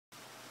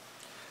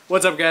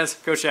What's up, guys?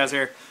 Coach Chaz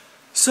here.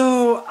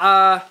 So,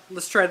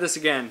 let's try this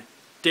again.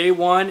 Day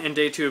 1 and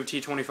Day 2 of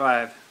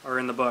T25 are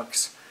in the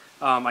books.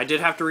 I did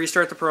have to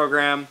restart the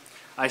program.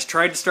 I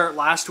tried to start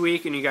last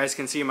week, and you guys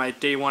can see my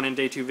Day 1 and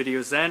Day 2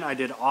 videos then. I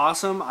did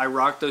awesome. I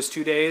rocked those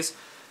 2 days.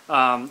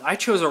 I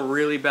chose a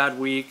really bad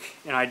week,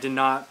 and I did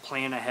not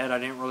plan ahead. I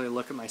didn't really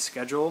look at my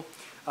schedule.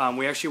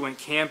 We actually went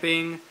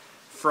camping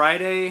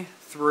Friday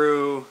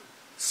through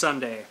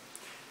Sunday.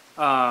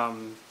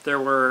 There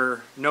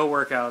were no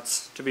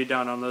workouts to be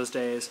done on those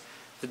days.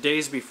 The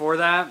days before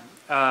that,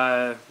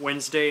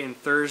 Wednesday and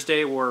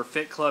Thursday, were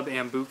Fit Club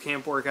and boot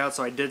camp workouts,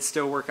 so I did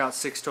still work out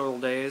 6 total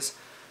days.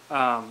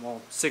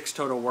 Well, 6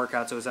 total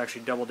workouts. It was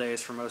actually double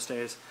days for most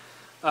days.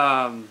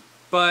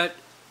 But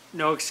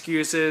no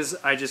excuses.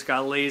 I just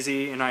got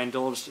lazy and I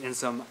indulged in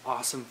some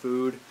awesome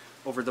food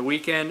over the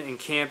weekend and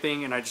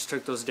camping, and I just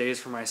took those days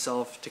for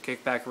myself to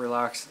kick back,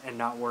 relax, and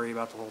not worry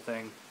about the whole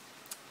thing.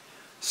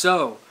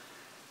 So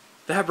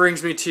that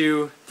brings me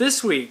to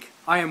this week.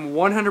 I am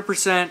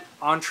 100%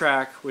 on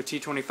track with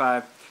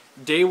T25.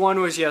 Day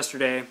 1 was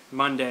yesterday,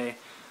 Monday.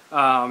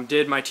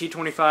 Did my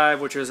T25,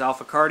 which was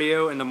alpha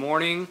cardio in the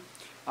morning.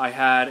 I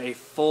had a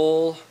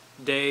full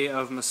day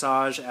of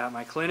massage at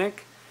my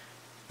clinic.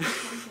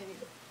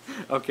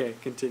 Okay,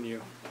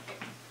 continue.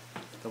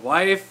 The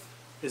wife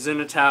is in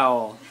a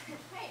towel.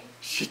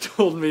 She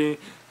told me,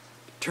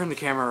 turn the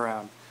camera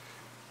around.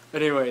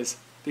 Anyways,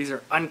 these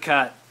are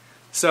uncut.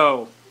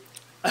 So,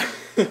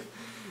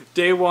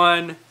 Day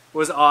 1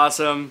 was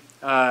awesome.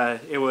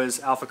 It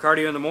was alpha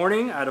cardio in the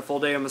morning. I had a full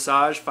day of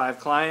massage, 5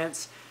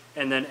 clients,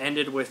 and then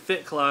ended with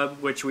Fit Club,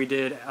 which we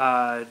did,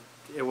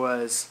 it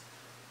was,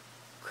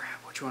 crap,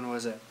 which one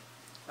was it?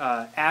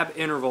 Ab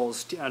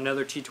intervals,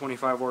 another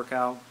T25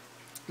 workout,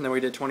 and then we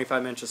did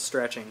 25 minutes of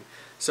stretching.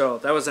 So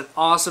that was an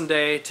awesome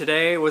day.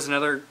 Today was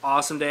another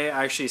awesome day.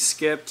 I actually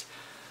skipped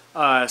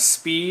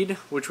speed,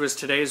 which was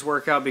today's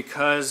workout,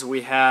 because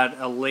we had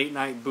a late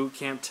night boot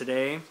camp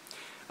today,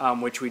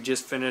 which we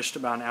just finished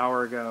about an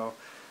hour ago.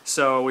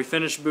 So we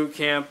finished boot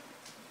camp.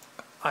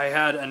 I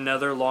had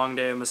another long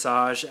day of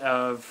massage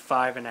of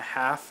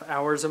 5.5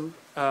 hours of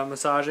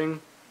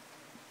massaging.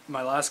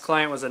 My last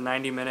client was a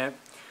 90-minute,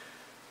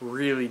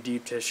 really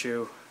deep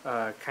tissue.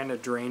 Kind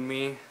of drained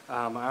me.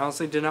 I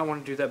honestly did not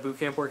want to do that boot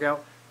camp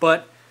workout,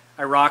 but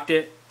I rocked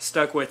it,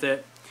 stuck with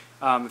it.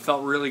 It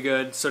felt really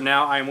good. So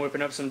now I'm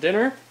whipping up some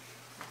dinner.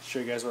 Show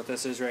you guys what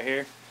this is right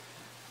here.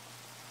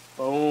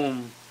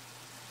 Boom.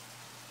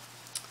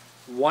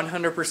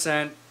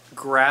 100%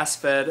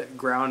 grass-fed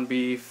ground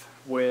beef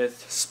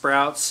with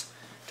sprouts,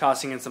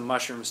 tossing in some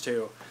mushrooms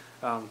too.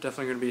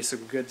 Definitely going to be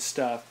some good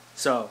stuff.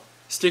 So,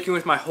 sticking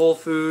with my whole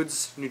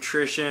foods,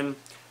 nutrition,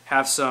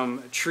 have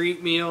some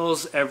treat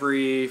meals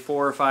every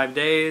 4 or 5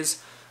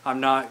 days. I'm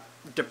not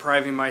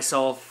depriving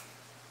myself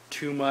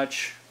too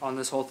much on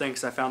this whole thing,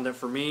 because I found that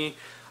for me,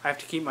 I have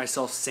to keep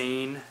myself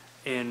sane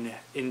and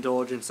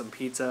indulge in some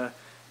pizza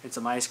and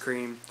some ice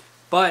cream.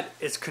 But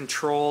it's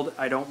controlled.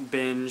 I don't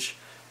binge,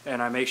 and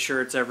I make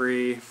sure it's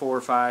every 4 or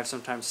 5,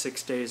 sometimes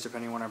 6 days,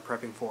 depending on what I'm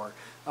prepping for.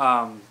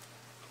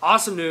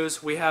 Awesome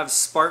news, we have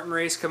Spartan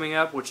race coming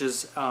up, which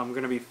is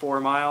going to be 4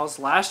 miles.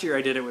 Last year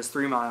I did it was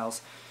 3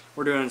 miles.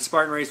 We're doing a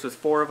Spartan race with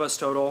 4 of us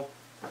total.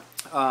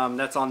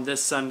 That's on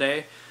this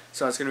Sunday,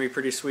 so it's going to be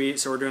pretty sweet.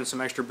 So we're doing some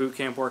extra boot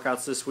camp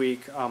workouts this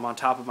week on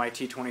top of my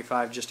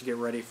T25 just to get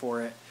ready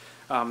for it.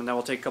 And then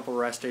we'll take a couple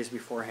rest days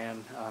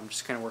beforehand,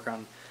 just kind of work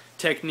on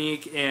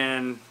technique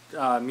and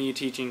me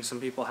teaching some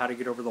people how to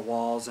get over the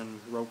walls and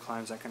rope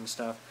climbs, that kind of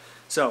stuff.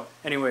 So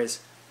anyways,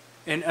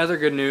 in other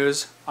good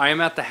news, I am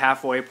at the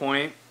halfway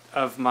point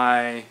of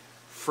my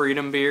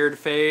freedom beard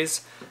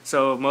phase.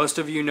 So most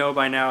of you know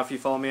by now, if you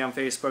follow me on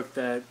Facebook,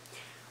 that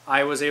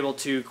I was able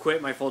to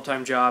quit my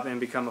full-time job and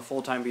become a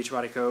full-time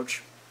Beachbody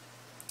coach,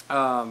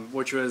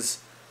 which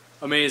was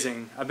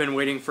amazing. I've been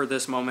waiting for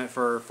this moment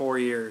for 4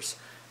 years,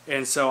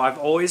 and so I've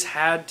always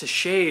had to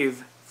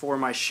shave for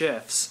my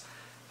shifts.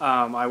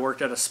 I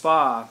worked at a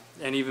spa,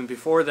 and even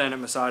before then at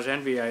Massage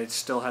Envy, I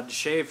still had to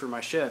shave for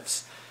my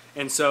shifts.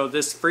 And so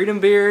this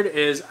freedom beard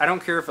is, I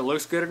don't care if it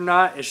looks good or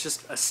not, it's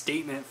just a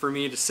statement for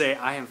me to say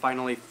I am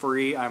finally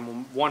free.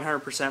 I'm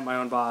 100% my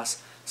own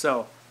boss.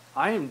 So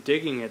I am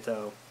digging it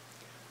though.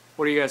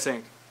 What do you guys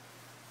think?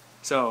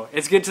 So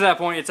it's getting to that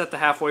point. It's at the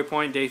halfway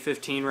point, day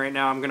 15 right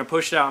now. I'm going to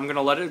push it out. I'm going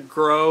to let it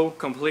grow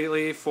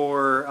completely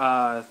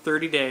for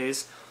 30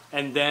 days,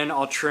 and then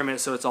I'll trim it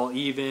so it's all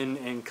even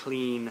and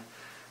clean.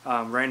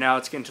 Right now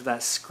it's getting to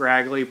that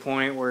scraggly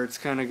point where it's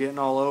kind of getting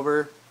all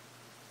over.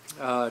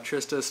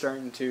 Trista's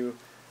starting to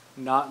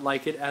not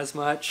like it as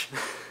much,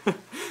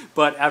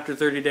 but after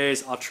 30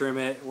 days I'll trim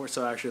it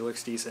so it actually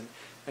looks decent.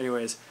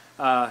 Anyways,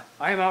 I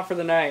am out for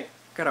the night.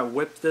 Gotta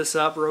whip this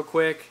up real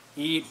quick,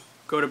 eat,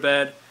 go to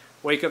bed,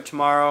 wake up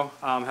tomorrow,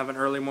 have an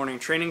early morning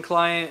training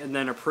client, and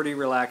then a pretty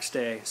relaxed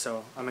day,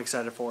 so I'm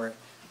excited for it.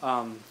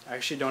 I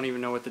actually don't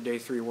even know what the day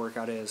 3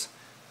 workout is.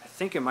 I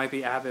think it might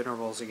be ab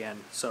intervals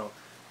again, so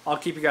I'll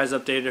keep you guys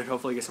updated,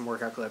 hopefully get some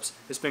workout clips.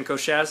 It's been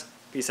Coach Chaz.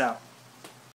 Peace out.